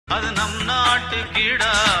Hey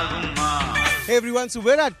everyone, so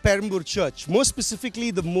we're at Perambur Church, more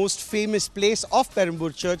specifically the most famous place of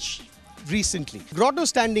Perambur Church recently. Grotto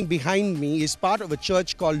standing behind me is part of a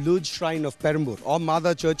church called Lourdes Shrine of Perambur, or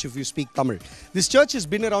Mother Church if you speak Tamil. This church has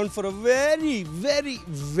been around for a very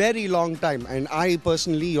long time, and I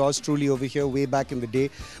personally, yours truly over here way back in the day,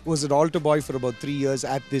 was an altar boy for about 3 years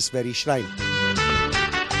at this very shrine.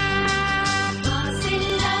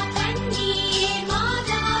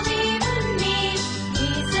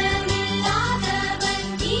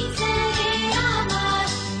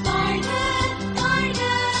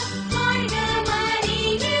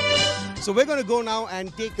 So we're going to go now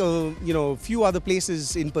and take a few other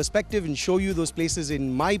places in perspective and show you those places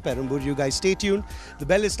in my Perambur. You guys stay tuned. The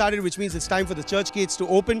bell is started, which means it's time for the church gates to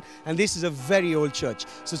open, and this is a very old church.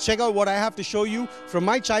 So check out what I have to show you from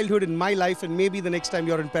my childhood and my life, and maybe the next time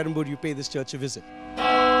you're in Perambur, you pay this church a visit.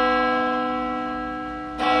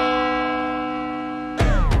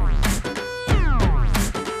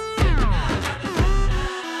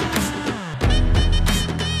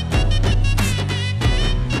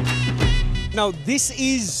 Now, this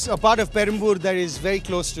is a part of Perambur that is very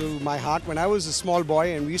close to my heart. When I was a small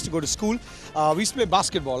boy and we used to go to school, we used to play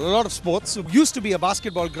basketball, a lot of sports. So, used to be a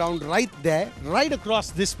basketball ground right there, right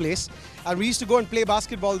across this place. And we used to go and play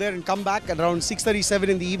basketball there and come back at around 6:37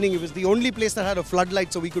 in the evening. It was the only place that had a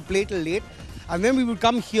floodlight, so we could play till late. And then we would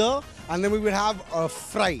come here and then we would have a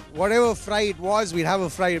fry. Whatever fry it was, we'd have a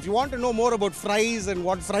fry. If you want to know more about fries and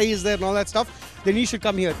what fry is there and all that stuff, then you should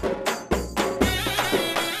come here.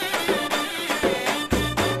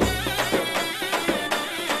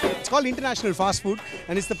 It's called International Fast Food,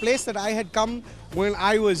 and it's the place that I had come when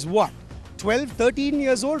I was 12, 13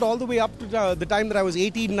 years old, all the way up to the time that I was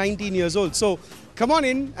 18, 19 years old. So come on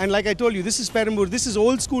in, and like I told you, this is Perambur. This is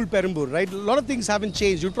old school Perambur, right? A lot of things haven't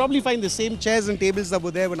changed. You'll probably find the same chairs and tables that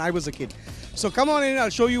were there when I was a kid. So come on in, I'll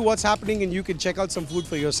show you what's happening, and you can check out some food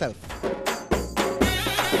for yourself.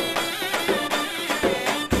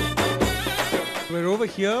 We're over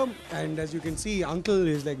here, and as you can see, Uncle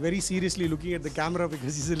is like very seriously looking at the camera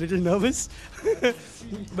because he's a little nervous.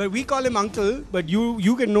 But we call him Uncle, but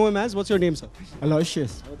you can know him as, what's your name, sir?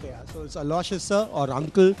 Aloysius. Okay, so it's Aloysius, sir, or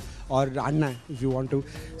Uncle, or Anna, if you want to.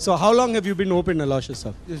 So how long have you been open, Aloysius,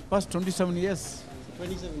 sir? It's past 27 years.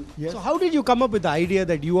 27. Yes. So how did you come up with the idea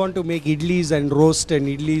that you want to make idlis and roast and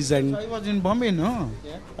idlis and... I was in Bombay, no?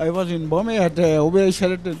 Yeah. I was in Bombay at Oberoi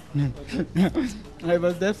Sheraton. I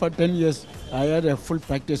was there for 10 years. I had a full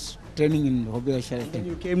practice training in Oberoi Then Sheraton.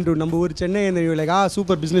 you came to Nambur, Chennai, and then you were like,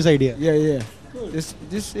 super business idea. Yeah. Cool. This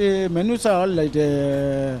menus are all like,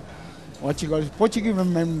 what you call it, Portuguese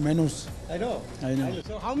menus. I know.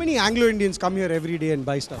 So how many Anglo-Indians come here every day and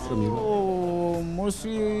buy stuff from you? Oh,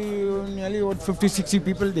 mostly nearly about 50, 60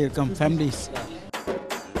 people there come, families.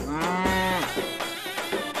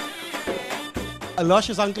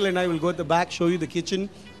 Aloysius uncle and I will go at the back, show you the kitchen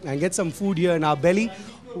and get some food here in our belly.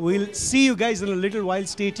 We'll see you guys in a little while.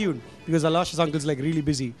 Stay tuned because Aloysius uncle's like really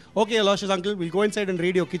busy. Okay, Aloysius uncle, we'll go inside and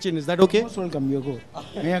raid your kitchen. Is that okay? Most welcome, you go.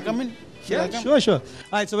 May I come in? Yeah, sure. All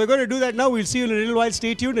right, so we're going to do that now. We'll see you in a little while.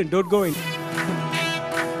 Stay tuned and don't go in.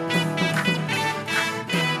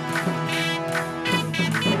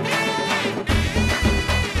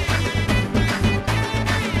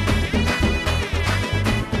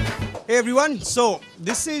 Hey everyone, so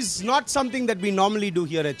this is not something that we normally do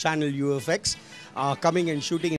here at Channel UFX, coming and shooting